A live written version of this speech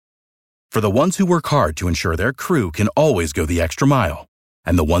For the ones who work hard to ensure their crew can always go the extra mile,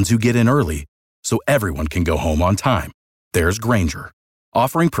 and the ones who get in early so everyone can go home on time, there's Grainger,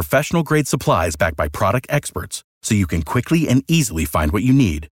 offering professional-grade supplies backed by product experts so you can quickly and easily find what you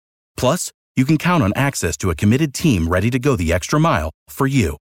need. Plus, you can count on access to a committed team ready to go the extra mile for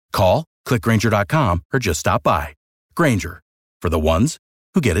you. Call, click Grainger.com, or just stop by. Grainger, for the ones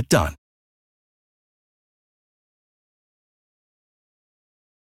who get it done.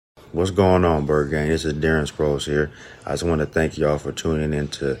 What's going on, Bird Gang? This is Darren Sproles here. I just want to thank y'all for tuning in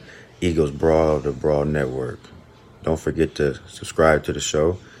to Eagles Brawl of the Brawl Network. Don't forget to subscribe to the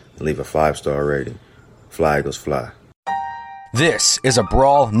show and leave a 5-star rating. Fly Eagles Fly. This is a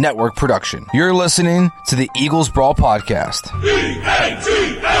Brawl Network production. You're listening to the Eagles Brawl Podcast.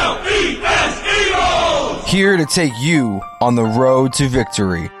 E-A-G-L-E-S Eagles! Here to take you on the road to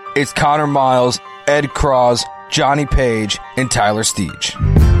victory. It's Connor Miles, Ed Cross, Johnny Page, and Tyler Steege.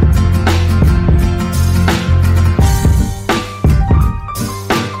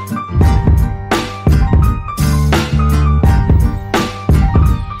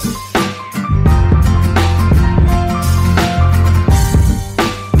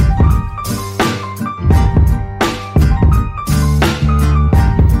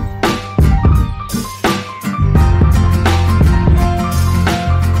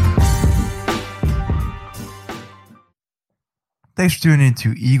 Thanks for tuning in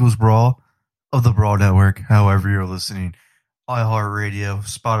to Eagles Brawl of the Brawl Network, however you're listening. iHeartRadio,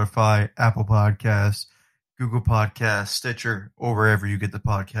 Spotify, Apple Podcasts, Google Podcasts, Stitcher, or wherever you get the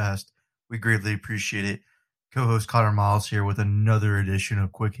podcast. We greatly appreciate it. Co-host Connor Miles here with another edition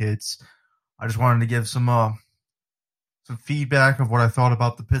of Quick Hits. I just wanted to give some feedback of what I thought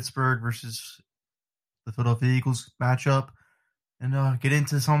about the Pittsburgh versus the Philadelphia Eagles matchup, and get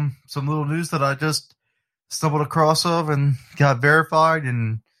into some little news that I just stumbled across and got verified,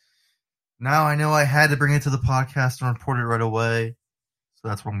 and now I know I had to bring it to the podcast and report it right away. So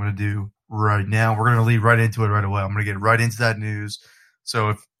that's what I'm going to do right now. We're going to lead right into it right away. I'm going to get right into that news.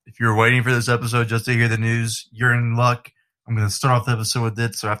 So if you're waiting for this episode just to hear the news, you're in luck. I'm going to start off the episode with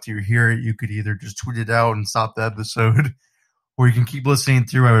it. So after you hear it, you could either just tweet it out and stop the episode, or you can keep listening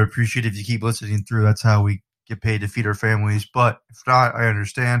through. I would appreciate it if you keep listening through. That's how we get paid to feed our families. But if not, I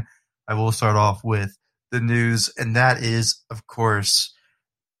understand. I will start off with the news, and that is, of course,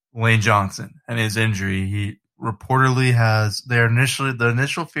 Lane Johnson and his injury. He reportedly has the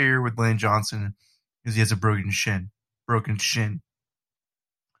initial fear with Lane Johnson is he has a broken shin.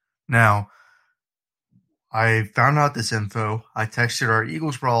 Now, I found out this info. I texted our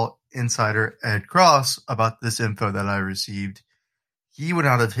Eagles Brawl insider Ed Cross about this info that I received. He went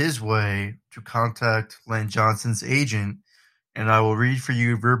out of his way to contact Lane Johnson's agent, and I will read for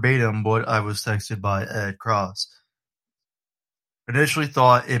you verbatim what I was texted by Ed Cross. Initially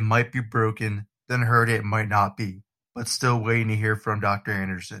thought it might be broken, then heard it might not be, but still waiting to hear from Dr.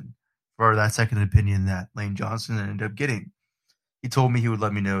 Anderson for that second opinion that Lane Johnson ended up getting. He told me he would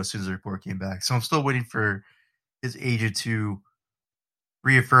let me know as soon as the report came back. So I'm still waiting for his agent to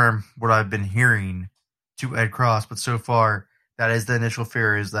reaffirm what I've been hearing to Ed Cross, but so far that is the initial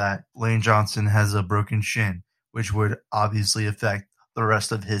fear, is that Lane Johnson has a broken shin, which would obviously affect the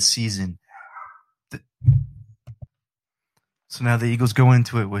rest of his season. So now the Eagles go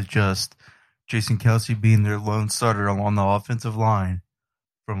into it with just Jason Kelce being their lone starter along the offensive line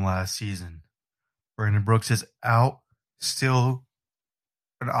from last season. Brandon Brooks is out, still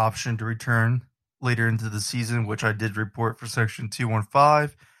an option to return later into the season, which I did report for Section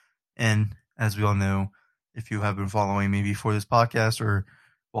 215. And as we all know, if you have been following me before this podcast or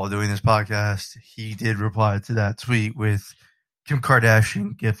while doing this podcast, he did reply to that tweet with Kim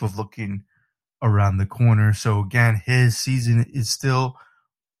Kardashian gif of looking around the corner. So again, his season is still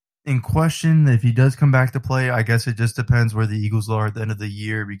in question. If he does come back to play, I guess it just depends where the Eagles are at the end of the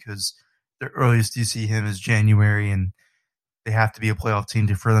year, because the earliest you see him is January, and they have to be a playoff team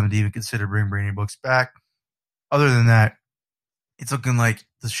for them to even consider bringing Brandon Brooks back. Other than that, it's looking like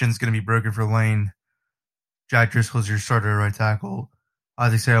the shin's going to be broken for Lane. Jack Driscoll's your starter at right tackle.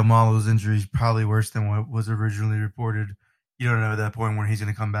 Isaac Seumalo's injury is probably worse than what was originally reported. You don't know at that point when he's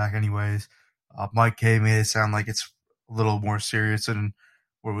going to come back anyways. Mike Kay made it sound like it's a little more serious than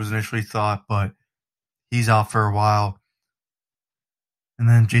what was initially thought, but he's out for a while. And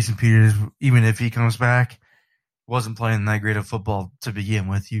then Jason Peters, even if he comes back, wasn't playing that great of football to begin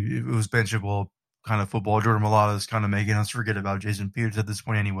with. It was benchable kind of football. Jordan Mailata is kind of making us forget about Jason Peters at this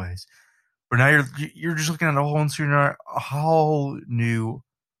point anyways. But now you're just looking at a whole new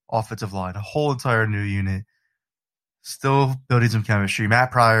offensive line, a whole entire new unit. Still building some chemistry.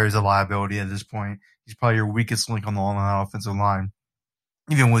 Matt Pryor is a liability at this point. He's probably your weakest link on the offensive line.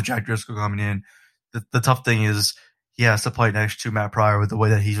 even with Jack Driscoll coming in, the tough thing is he has to play next to Matt Pryor with the way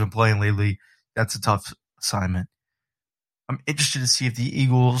that he's been playing lately. That's a tough assignment. I'm interested to see if the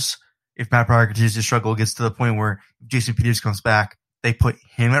Eagles, if Matt Pryor continues to struggle, gets to the point where Jason Peters comes back, they put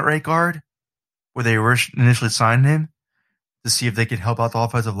him at right guard, where they initially signed him, to see if they can help out the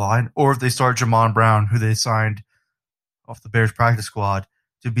offensive line, or if they start Jamon Brown, who they signed off the Bears practice squad,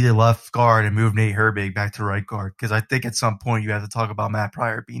 to be the left guard and move Nate Herbig back to right guard. Because I think at some point you have to talk about Matt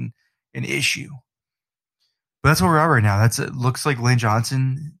Pryor being an issue. But that's where we're at right now. It looks like Lane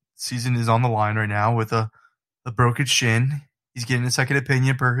Johnson season is on the line right now with a broken shin. He's getting a second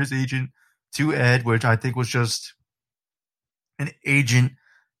opinion per his agent to Ed, which I think was just an agent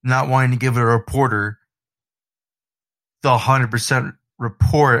not wanting to give a reporter the 100%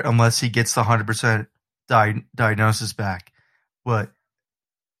 report unless he gets the 100% diagnosis back. But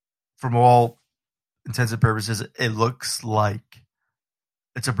from all intents and purposes, it looks like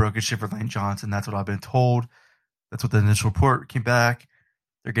it's a broken shin for Lane Johnson. That's what I've been told. That's what the initial report came back.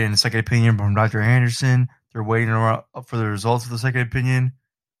 They're getting a second opinion from Dr. Anderson. They're waiting for the results of the second opinion.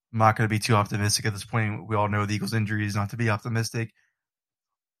 I'm not going to be too optimistic at this point. We all know the Eagles' injury is not to be optimistic.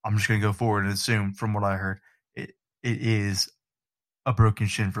 I'm just going to go forward and assume, from what I heard, it is a broken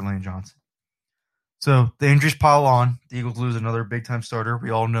shin for Lane Johnson. So the injuries pile on. The Eagles lose another big-time starter. We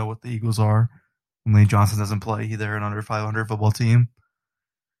all know what the Eagles are. When Lane Johnson doesn't play, they're an under 500 football team.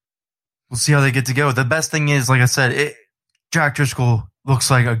 We'll see how they get to go. The best thing is, like I said, Jack Driscoll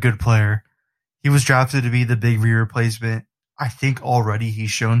looks like a good player. He was drafted to be the Big V replacement. I think already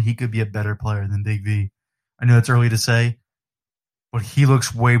he's shown he could be a better player than Big V. I know it's early to say, but he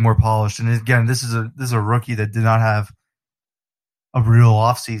looks way more polished. And again, this is a rookie that did not have a real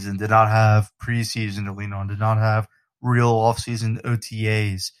offseason, did not have preseason to lean on, did not have real offseason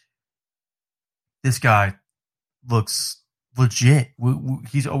OTAs. This guy looks legit.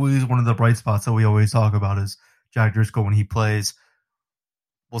 He's always one of the bright spots that we always talk about is Jack Driscoll when he plays.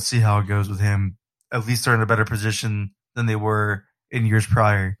 We'll see how it goes with him. At least they're in a better position than they were in years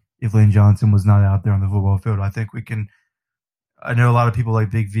prior if Lane Johnson was not out there on the football field. I think we can. I know a lot of people like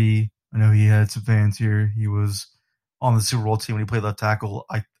Big V. I know he had some fans here. He was on the Super Bowl team when he played left tackle.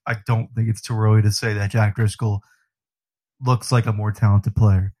 I don't think it's too early to say that Jack Driscoll looks like a more talented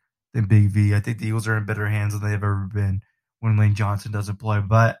player than Big V. I think the Eagles are in better hands than they've ever been when Lane Johnson doesn't play.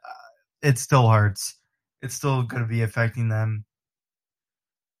 But it still hurts. It's still going to be affecting them.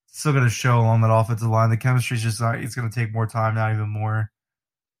 It's still going to show along that offensive line. The chemistry is just not. It's going to take more time, not even more.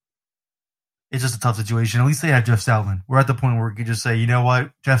 It's just a tough situation. At least they have Jeff Stoutland. We're at the point where we can just say, you know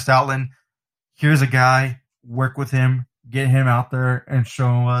what, Jeff Stoutland, here's a guy, work with him, get him out there and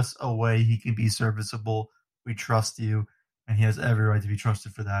show us a way he can be serviceable. We trust you, and he has every right to be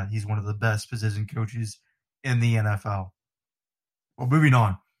trusted for that. He's one of the best position coaches in the NFL. Well, moving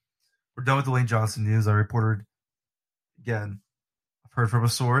on. We're done with the Lane Johnson news. I reported, again, I've heard from a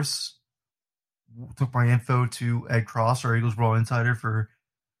source, took my info to Ed Cross, our Eagles Brawl insider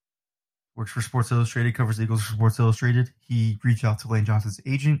works for Sports Illustrated, covers the Eagles for Sports Illustrated. He reached out to Lane Johnson's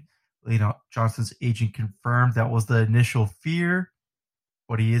agent. Lane Johnson's agent confirmed that was the initial fear,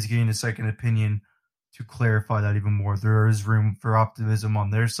 but he is getting a second opinion to clarify that even more. There is room for optimism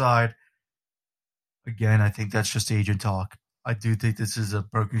on their side. Again, I think that's just agent talk. I do think this is a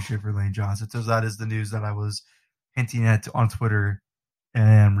broken ship for Lane Johnson. So that is the news that I was hinting at on Twitter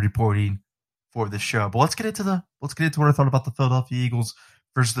and reporting for the show. But let's get into what I thought about the Philadelphia Eagles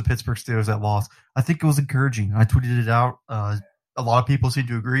versus the Pittsburgh Steelers that lost. I think it was encouraging. I tweeted it out. A lot of people seem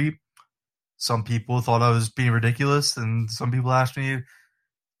to agree. Some people thought I was being ridiculous, and some people asked me,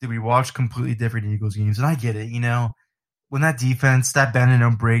 did we watch completely different Eagles games? And I get it. When that defense, that bend and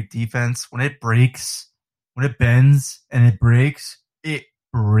don't break defense, when it breaks, when it bends and it breaks,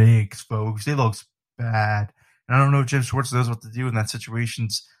 folks. It looks bad. And I don't know if Jim Schwartz knows what to do in that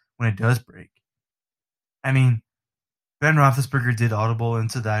situations when it does break. I mean, Ben Roethlisberger did audible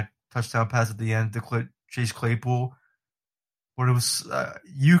into that touchdown pass at the end to Chase Claypool, but it was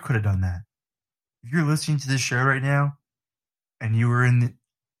you could have done that. If you're listening to this show right now, and you were in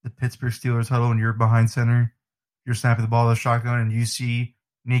the Pittsburgh Steelers huddle and you're behind center, you're snapping the ball with a shotgun, and you see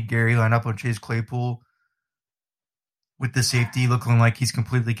Nate Gary line up on Chase Claypool with the safety looking like he's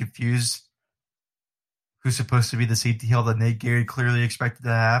completely confused, who's supposed to be the safety hill that Nate Gary clearly expected to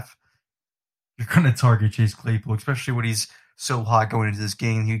have, you're going to target Chase Claypool, especially when he's so hot going into this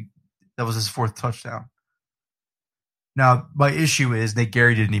game. That was his fourth touchdown. Now, my issue is Nate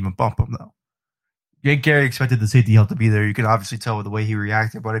Gary didn't even bump him, though. Nate Gary expected the safety hill to be there. You can obviously tell with the way he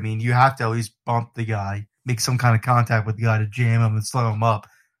reacted, but I mean, you have to at least bump the guy, make some kind of contact with the guy to jam him and slow him up.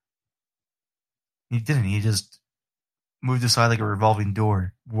 He didn't. He just moved aside like a revolving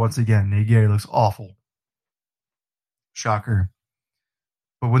door. Once again, Nate Gary looks awful. Shocker.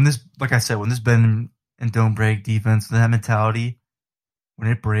 But when this, like I said, when this bend and don't break defense, that mentality, when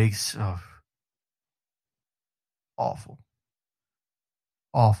it breaks, awful.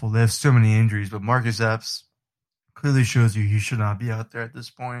 Awful. They have so many injuries, but Marcus Epps clearly shows you he should not be out there at this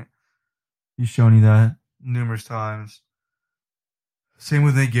point. He's shown you that numerous times. Same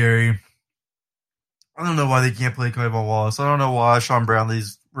with Nate Gary. I don't know why they can't play Clayvon Wallace. I don't know why Sean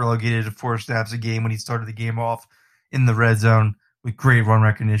Brownlee's relegated to 4 snaps a game when he started the game off in the red zone with great run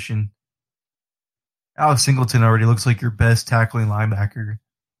recognition. Alex Singleton already looks like your best tackling linebacker.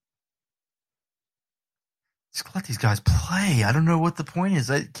 Just let these guys play. I don't know what the point is.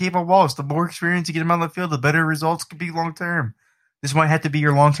 Clayvon Wallace, the more experience you get him on the field, the better results could be long term. This might have to be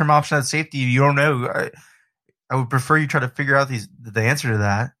your long term option at safety. You don't know. I would prefer you try to figure out the answer to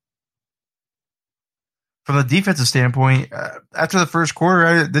that. From the defensive standpoint, after the first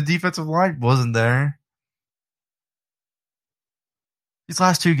quarter, the defensive line wasn't there. These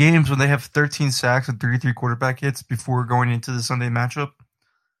last 2 games, when they have 13 sacks and 33 quarterback hits before going into the Sunday matchup,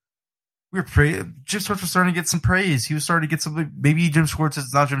 Jim Schwartz was starting to get some praise. He was starting to get something. Maybe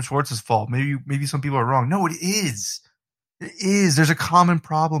it's not Jim Schwartz's fault. Maybe some people are wrong. No, it is. It is. There's a common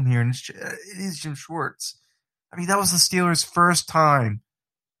problem here, and it is Jim Schwartz. I mean, that was the Steelers' first time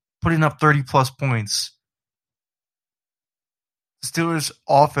putting up 30-plus points. The Steelers'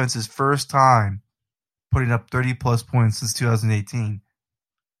 offense's first time putting up 30-plus points since 2018.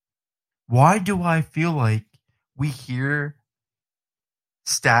 Why do I feel like we hear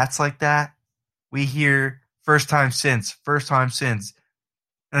stats like that? We hear first time since, and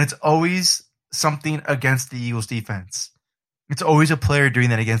it's always something against the Eagles defense. It's always a player doing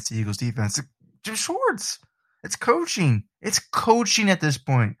that against the Eagles defense. Jim Schwartz. It's coaching. It's coaching at this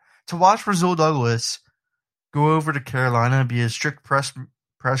point. To watch Rasul Douglas go over to Carolina and be a strict press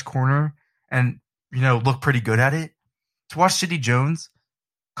corner and, look pretty good at it. To watch Sidney Jones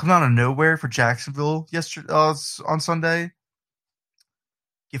come out of nowhere for Jacksonville yesterday on Sunday,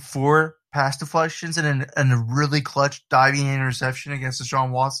 get 4 pass deflections and a really clutch diving interception against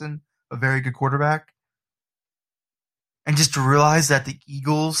Deshaun Watson, a very good quarterback. And just to realize that the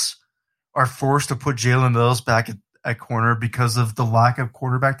Eagles are forced to put Jalen Mills back at corner because of the lack of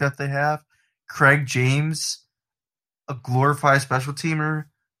quarterback depth they have. Craig James, a glorified special teamer,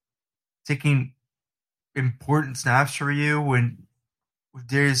 taking important snaps for you when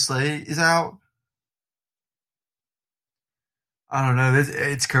Darius Slay is out. I don't know.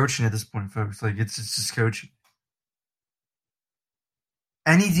 It's coaching at this point, folks. Like, it's just coaching.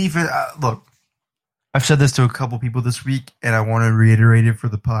 Any defense... look, I've said this to a couple people this week, and I want to reiterate it for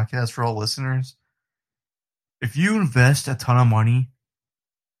the podcast for all listeners. If you invest a ton of money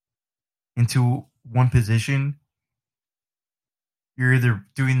into one position, you're either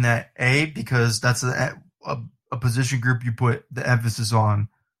doing that, A, because that's a position group you put the emphasis on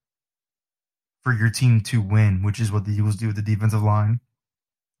for your team to win, which is what the Eagles do with the defensive line.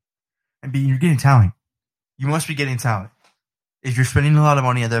 And B, you're getting talent. You must be getting talent. If you're spending a lot of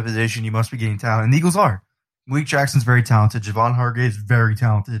money at that position, you must be getting talent. And the Eagles are. Malik Jackson's very talented. Javon Hargrave's very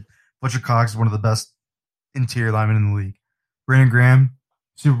talented. Fletcher Cox is one of the best interior linemen in the league. Brandon Graham,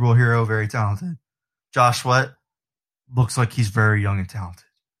 Super Bowl hero, very talented. Josh Sweat looks like he's very young and talented.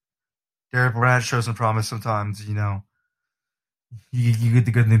 Derek Barnett shows some promise sometimes, You get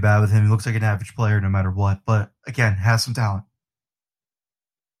the good and the bad with him. He looks like an average player no matter what. But, again, has some talent.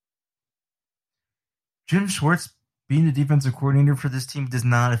 Jim Schwartz being the defensive coordinator for this team does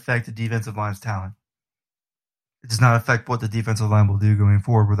not affect the defensive line's talent. It does not affect what the defensive line will do going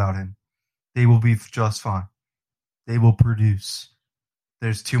forward without him. They will be just fine. They will produce.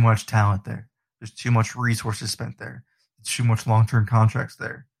 There's too much talent there. There's too much resources spent there. There's too much long-term contracts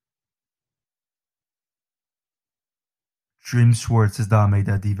there. Jim Schwartz has not made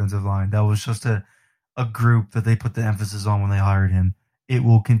that defensive line. That was just a group that they put the emphasis on when they hired him. It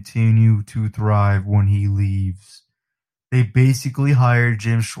will continue to thrive when he leaves. They basically hired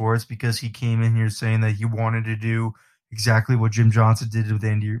Jim Schwartz because he came in here saying that he wanted to do exactly what Jim Johnson did with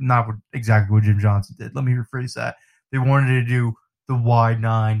Andy. Not exactly what Jim Johnson did. Let me rephrase that. They wanted to do the wide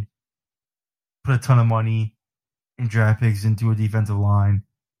 9, put a ton of money and draft picks into a defensive line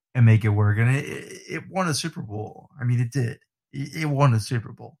and make it work. And it won a Super Bowl. I mean, it did. It won a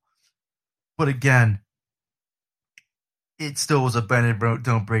Super Bowl. But again, it still was a bend and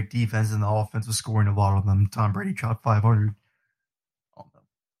don't break defense, and the offense was scoring a lot of them. Tom Brady chopped 500.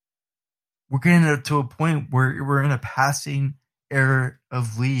 We're getting to a point where we're in a passing era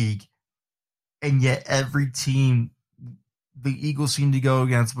of league, and yet every team the Eagles seem to go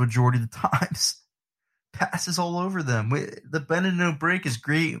against majority of the times passes all over them. The bend and no break is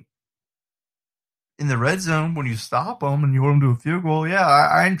great in the red zone when you stop them and you hold them to a field goal. Yeah,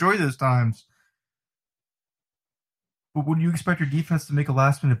 I enjoy those times. But when you expect your defense to make a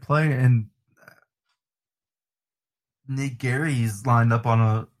last-minute play and Nate Gary's lined up on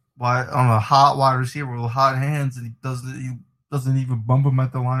a hot wide receiver with hot hands, and he doesn't even bump him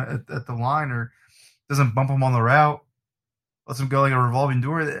at the line or doesn't bump him on the route, lets him go like a revolving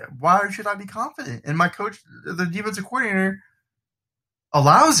door. Why should I be confident? And my coach, the defensive coordinator,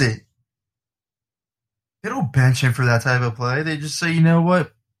 allows it. They don't bench him for that type of play. They just say, you know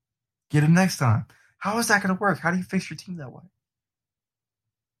what, get him next time. How is that going to work? How do you fix your team that way?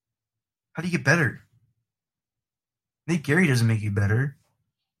 How do you get better? Nate Gary doesn't make you better.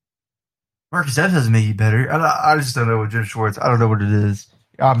 Marcus Epps doesn't make you better. I just don't know what Jim Schwartz. I don't know what it is.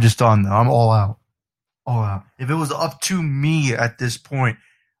 I'm just done, though. I'm all out. All out. If it was up to me at this point,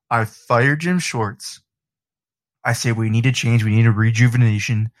 I'd fire Jim Schwartz. I say we need a change. We need a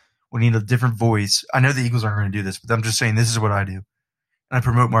rejuvenation. We need a different voice. I know the Eagles aren't going to do this, but I'm just saying this is what I do. And I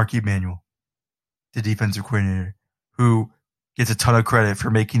promote Mark Emanuel, the defensive coordinator, who gets a ton of credit for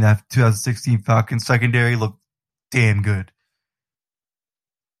making that 2016 Falcons secondary look damn good.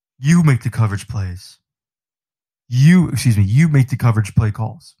 You make the coverage plays. You make the coverage play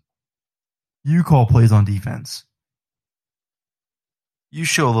calls. You call plays on defense. You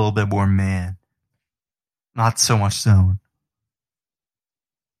show a little bit more man, not so much zone.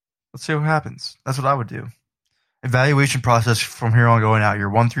 Let's see what happens. That's what I would do. Evaluation process from here on going out.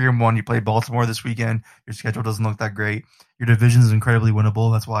 You're 1-3-1. You play Baltimore this weekend. Your schedule doesn't look that great. Your division is incredibly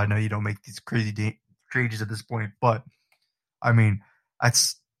winnable. That's why I know you don't make these crazy changes at this point. But, I mean,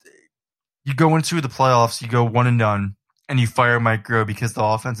 you go into the playoffs, you go one and done, and you fire Mike Groh because the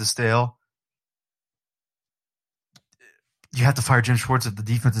offense is stale. You have to fire Jim Schwartz if the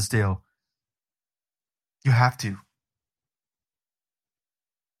defense is stale. You have to.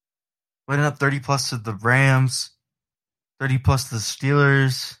 Winning up 30-plus to the Rams, 30-plus to the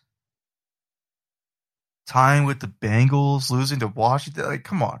Steelers, tying with the Bengals, losing to Washington. Like,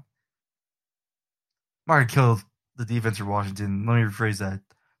 come on. I'm not going to kill the defense for Washington. Let me rephrase that.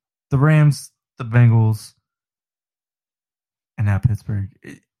 The Rams, the Bengals, and now Pittsburgh.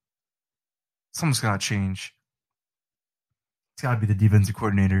 Something's got to change. It's got to be the defensive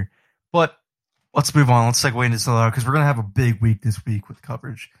coordinator. But let's move on. Let's segue into something because we're going to have a big week this week with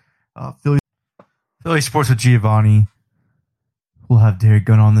coverage. Philly Sports with Giovanni. We'll have Derek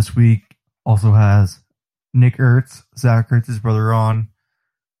Gunn on this week. Also has Nick Ertz, Zach Ertz's brother on.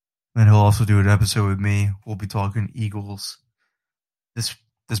 Then he'll also do an episode with me. We'll be talking Eagles. This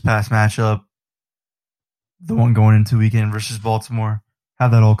past matchup, the one going into weekend versus Baltimore.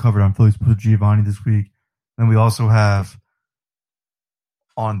 Have that all covered on Philly Sports with Giovanni this week. Then we also have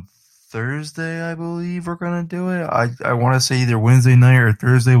on Thursday, I believe we're going to do it. I want to say either Wednesday night or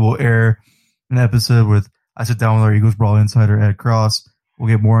Thursday we'll air an episode with, I sit down with our Eagles Brawl insider, Ed Cross. We'll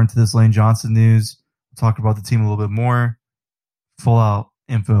get more into this Lane Johnson news. We'll talk about the team a little bit more. Full out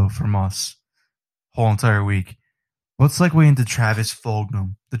info from us whole entire week. Let's segue into Travis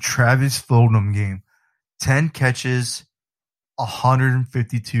Fulgham. The Travis Fulgham game. 10 catches,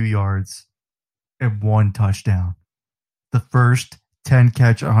 152 yards, and 1 touchdown. The first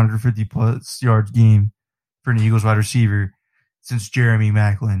 10-catch, 150-plus yards game for an Eagles wide receiver since Jeremy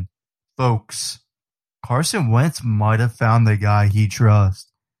Maclin. Folks, Carson Wentz might have found the guy he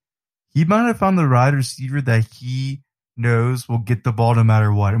trusts. He might have found the wide receiver that he knows will get the ball no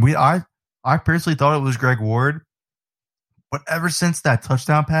matter what. And I personally thought it was Greg Ward, but ever since that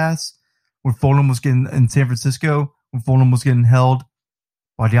touchdown pass, when Fulgham was getting in San Francisco, when Fulgham was getting held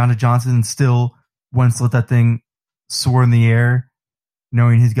by Deontay Johnson, and still Wentz let that thing soar in the air,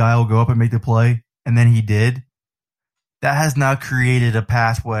 knowing his guy will go up and make the play, and then he did. That has now created a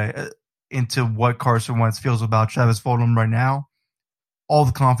pathway into what Carson Wentz feels about Travis Fulgham right now. All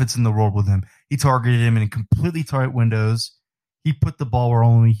the confidence in the world with him. He targeted him in completely tight windows. He put the ball where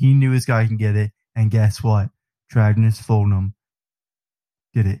only he knew his guy can get it. And guess what? Travis Fulgham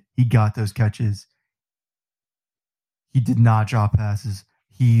did it. He got those catches. He did not drop passes.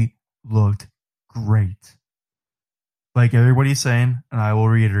 He looked great. Like everybody's saying, and I will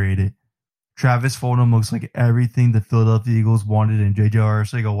reiterate it, Travis Fulgham looks like everything the Philadelphia Eagles wanted in J.J.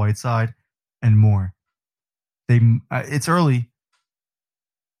 Arcega-Whiteside and more. It's early,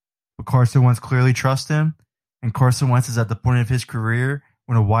 but Carson Wentz clearly trusts him, and Carson Wentz is at the point of his career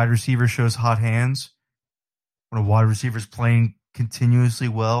when a wide receiver shows hot hands, when a wide receiver is playing continuously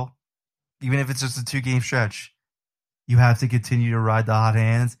well, even if it's just a 2-game stretch. You have to continue to ride the hot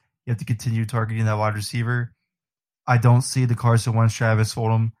hands. You have to continue targeting that wide receiver. I don't see the Carson Wentz Travis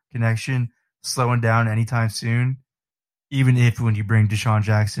Fulgham connection slowing down anytime soon, even if when you bring Deshaun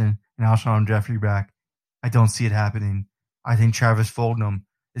Jackson and Alshon Jeffrey back, I don't see it happening. I think Travis Fulgham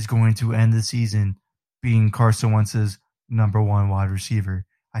is going to end the season being Carson Wentz's number one wide receiver.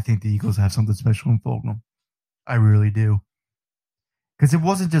 I think the Eagles have something special in Fulgham. I really do. Because it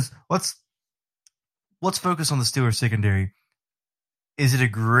wasn't just, let's focus on the Steelers secondary. Is it a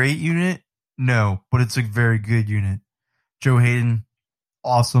great unit? No, but it's a very good unit. Joe Hayden,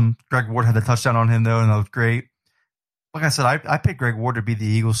 awesome. Greg Ward had a touchdown on him, though, and that was great. Like I said, I picked Greg Ward to be the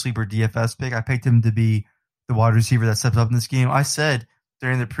Eagles sleeper DFS pick. I picked him to be the wide receiver that steps up in this game. I said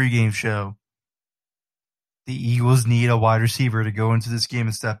during the pregame show, the Eagles need a wide receiver to go into this game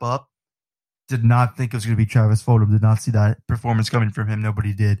and step up. Did not think it was going to be Travis Fulgham. Did not see that performance coming from him.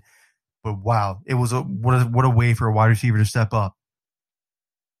 Nobody did. But wow, it was what a way for a wide receiver to step up.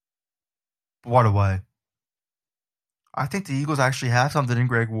 What a way. I think the Eagles actually have something in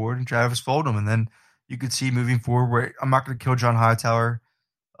Greg Ward and Travis Fulgham, and then you could see moving forward where I'm not going to kill John Hightower,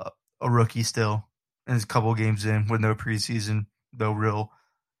 a rookie still, in his couple games in with no preseason, no real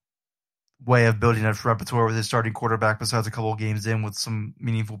way of building a repertoire with his starting quarterback besides a couple games in with some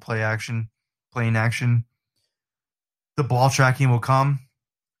meaningful playing action. The ball tracking will come.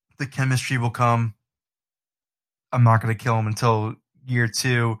 The chemistry will come. I'm not going to kill him until year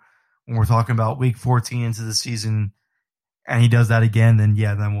 2 when we're talking about week 14 into the season and he does that again, then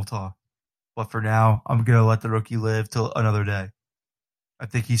we'll talk. But for now, I'm going to let the rookie live till another day. I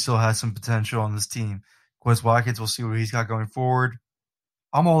think he still has some potential on this team. Quez Watkins, we'll see what he's got going forward.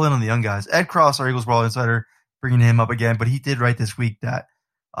 I'm all in on the young guys. Ed Cross, our Eagles Brawl Insider, bringing him up again, but he did write this week that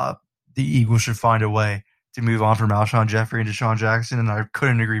the Eagles should find a way to move on from Alshon Jeffrey and Deshaun Jackson, and I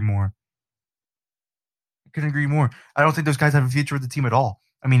couldn't agree more. I don't think those guys have a future with the team at all.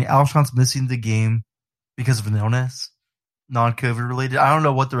 I mean, Alshon's missing the game because of an illness, non-COVID related. I don't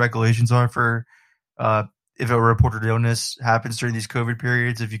know what the regulations are for if a reported illness happens during these COVID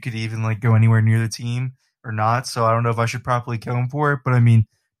periods, if you could even go anywhere near the team or not. So I don't know if I should properly kill him for it. But I mean,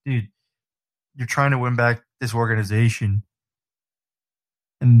 dude, you're trying to win back this organization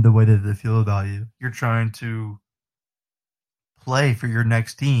and the way that they feel about you. You're trying to play for your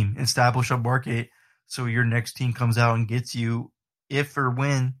next team, establish a market so your next team comes out and gets you, if or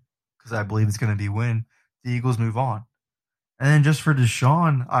when, because I believe it's going to be when, the Eagles move on. And then just for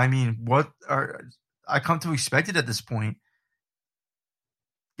Deshaun, I mean, I come to expect it at this point.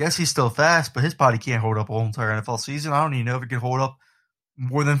 Yes, he's still fast, but his body can't hold up a whole entire NFL season. I don't even know if it can hold up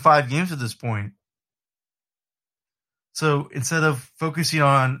more than 5 games at this point. So instead of focusing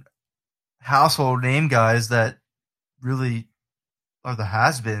on household name guys that really are the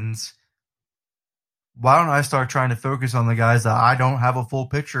has-beens, why don't I start trying to focus on the guys that I don't have a full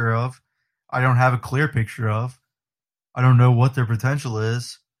picture of, I don't have a clear picture of, I don't know what their potential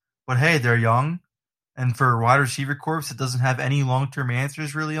is, but hey, they're young, and for a wide receiver corps that doesn't have any long-term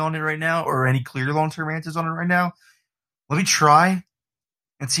answers really on it right now, or any clear long-term answers on it right now, let me try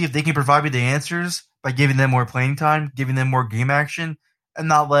and see if they can provide me the answers by giving them more playing time, giving them more game action, and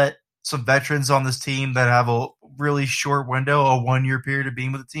not let some veterans on this team that have a really short window, a 1-year period of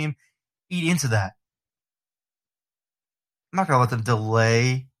being with the team, eat into that. I'm not going to let them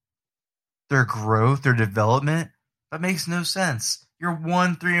delay their growth, their development. That makes no sense. You're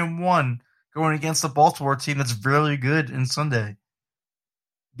 1-3-1 going against the Baltimore team that's really good in Sunday.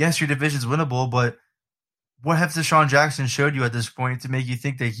 Yes, your division's winnable, but what has Deshaun Jackson showed you at this point to make you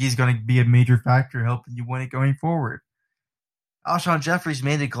think that he's going to be a major factor helping you win it going forward? Alshon Jeffrey's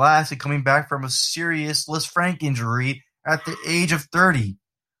made of glass and coming back from a serious Lisfranc injury at the age of 30.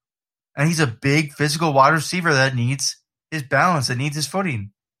 And he's a big physical wide receiver that needs his balance, that needs his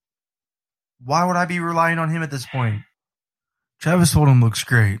footing. Why would I be relying on him at this point? Travis Fulgham looks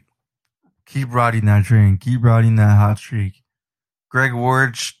great. Keep riding that train. Keep riding that hot streak. Greg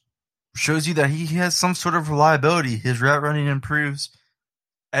Ward shows you that he has some sort of reliability. His route running improves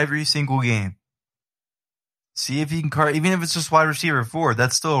every single game. See if he can even if it's just wide receiver 4,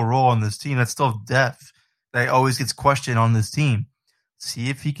 that's still a role on this team. That's still depth that always gets questioned on this team. See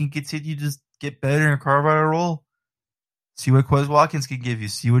if he can continue to get better and carve out a role. See what Quez Watkins can give you.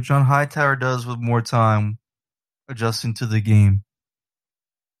 See what John Hightower does with more time adjusting to the game.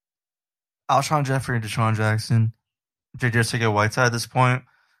 Alshon Jeffrey and Deshaun Jackson, J.J. Whiteside at this point,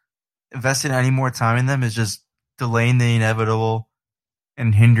 investing any more time in them is just delaying the inevitable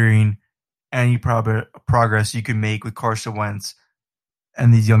and hindering any progress you can make with Carson Wentz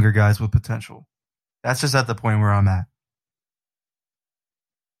and these younger guys with potential. That's just at the point where I'm at.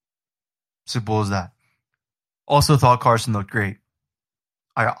 Simple as that. Also thought Carson looked great.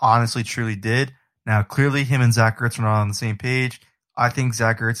 I honestly, truly did. Now, clearly him and Zach Ertz are not on the same page. I think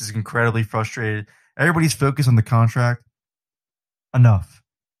Zach Ertz is incredibly frustrated. Everybody's focused on the contract. Enough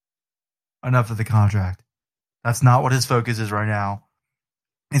of the contract. That's not what his focus is right now.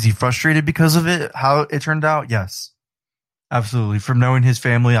 Is he frustrated because of it? How it turned out? Yes, absolutely. From knowing his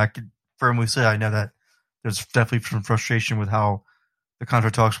family, I could firmly say I know that there's definitely some frustration with how the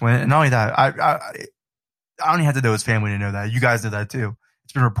contract talks went. And not only that, I don't even have to know his family to know that. You guys know that too.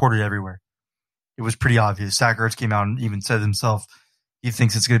 It's been reported everywhere. It was pretty obvious. Zach Ertz came out and even said himself he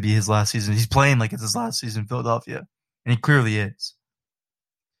thinks it's going to be his last season. He's playing like it's his last season in Philadelphia, and he clearly is.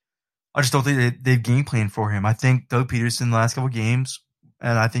 I just don't think they've game planned for him. I think Doug Peterson the last couple of games,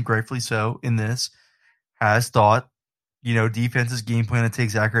 and I think rightfully so in this, has thought, defense's game plan to take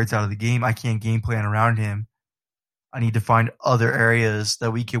Zach Ertz out of the game. I can't game plan around him. I need to find other areas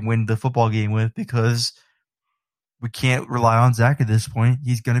that we can win the football game with because we can't rely on Zach at this point.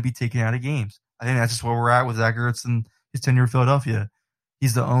 He's going to be taken out of games. I think that's just where we're at with Zach Ertz and his tenure in Philadelphia.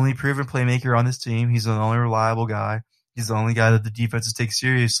 He's the only proven playmaker on this team. He's the only reliable guy. He's the only guy that the defenses take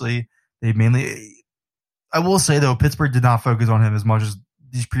seriously. I will say, though, Pittsburgh did not focus on him as much as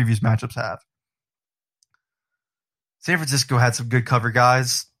these previous matchups have. San Francisco had some good cover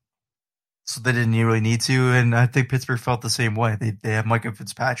guys, so they didn't really need to, and I think Pittsburgh felt the same way. They have Micah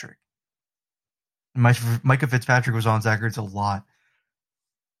Fitzpatrick. Micah Fitzpatrick was on Zach Ertz a lot.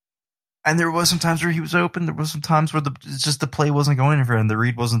 And there was some times where he was open. There was some times where the play wasn't going in for him. The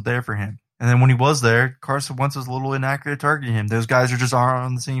read wasn't there for him. And then when he was there, Carson Wentz was a little inaccurate targeting him. Those guys aren't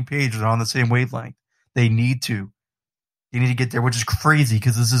on the same page. They're on the same wavelength. They need to. They need to get there, which is crazy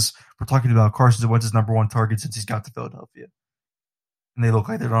because we're talking about Carson Wentz's number one target since he's got to Philadelphia. And they look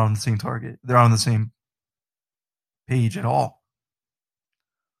like they're not on the same target. They're on the same page at all.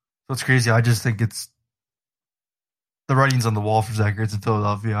 So it's crazy. I just think it's the writing's on the wall for Zach Ertz in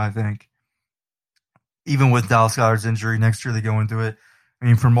Philadelphia, I think. Even with Dallas Goedert's injury, next year they go into it. I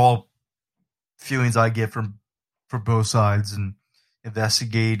mean, from all feelings I get from both sides and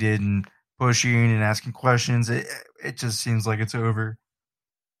investigated and pushing and asking questions, it just seems like it's over.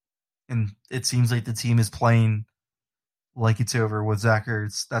 And it seems like the team is playing like it's over with Zach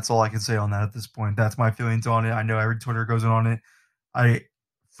Ertz. That's all I can say on that at this point. That's my feelings on it. I know every Twitter goes on it. I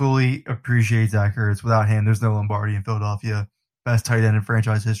fully appreciate Zach Ertz. Without him, there's no Lombardi in Philadelphia. Best tight end in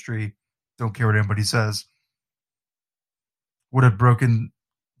franchise history. Don't care what anybody says. Would have broken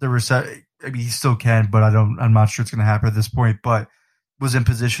the reset. I mean, he still can, but I'm not sure it's going to happen at this point. But was in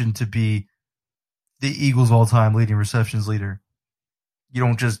position to be the Eagles' all-time leading receptions leader.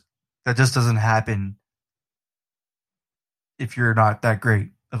 That just doesn't happen if you're not that great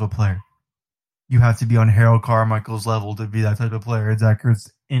of a player. You have to be on Harold Carmichael's level to be that type of player. And Zach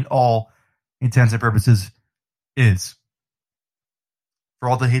Ertz, in all intents and purposes, is. For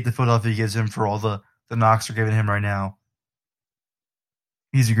all the hate that Philadelphia gives him, for all the knocks they're giving him right now,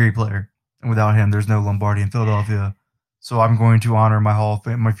 he's a great player. And without him, there's no Lombardi in Philadelphia. So I'm going to honor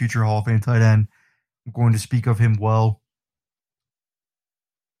my future Hall of Fame tight end. I'm going to speak of him well.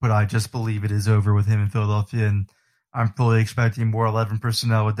 But I just believe it is over with him in Philadelphia. And I'm fully expecting more 11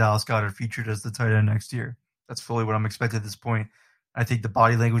 personnel with Dallas Goedert featured as the tight end next year. That's fully what I'm expecting at this point. I think the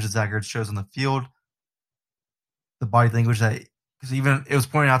body language that Zach Ertz shows on the field, the body language because even it was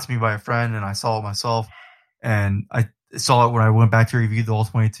pointed out to me by a friend, and I saw it myself, and I saw it when I went back to review the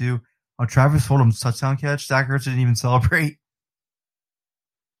All-22. On Travis Fulham's touchdown catch, Zach Ertz didn't even celebrate.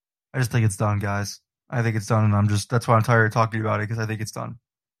 I just think it's done, guys. I think it's done, and that's why I'm tired of talking about it, because I think it's done.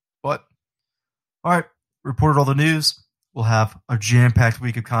 But, all right, reported all the news. We'll have a jam-packed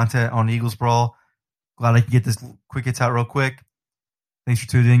week of content on Eagles Brawl. Glad I can get this quick hits out real quick. Thanks for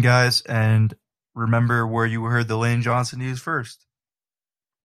tuning in, guys, and remember where you heard the Lane Johnson news first.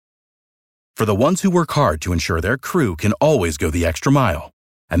 For the ones who work hard to ensure their crew can always go the extra mile,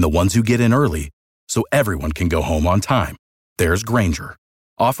 and the ones who get in early so everyone can go home on time, there's Grainger,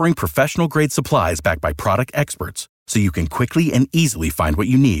 offering professional-grade supplies backed by product experts so you can quickly and easily find what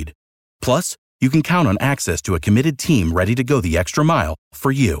you need. Plus, you can count on access to a committed team ready to go the extra mile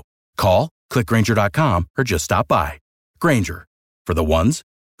for you. Call, click Grainger.com, or just stop by. Grainger, for the ones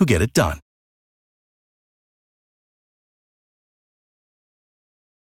who get it done.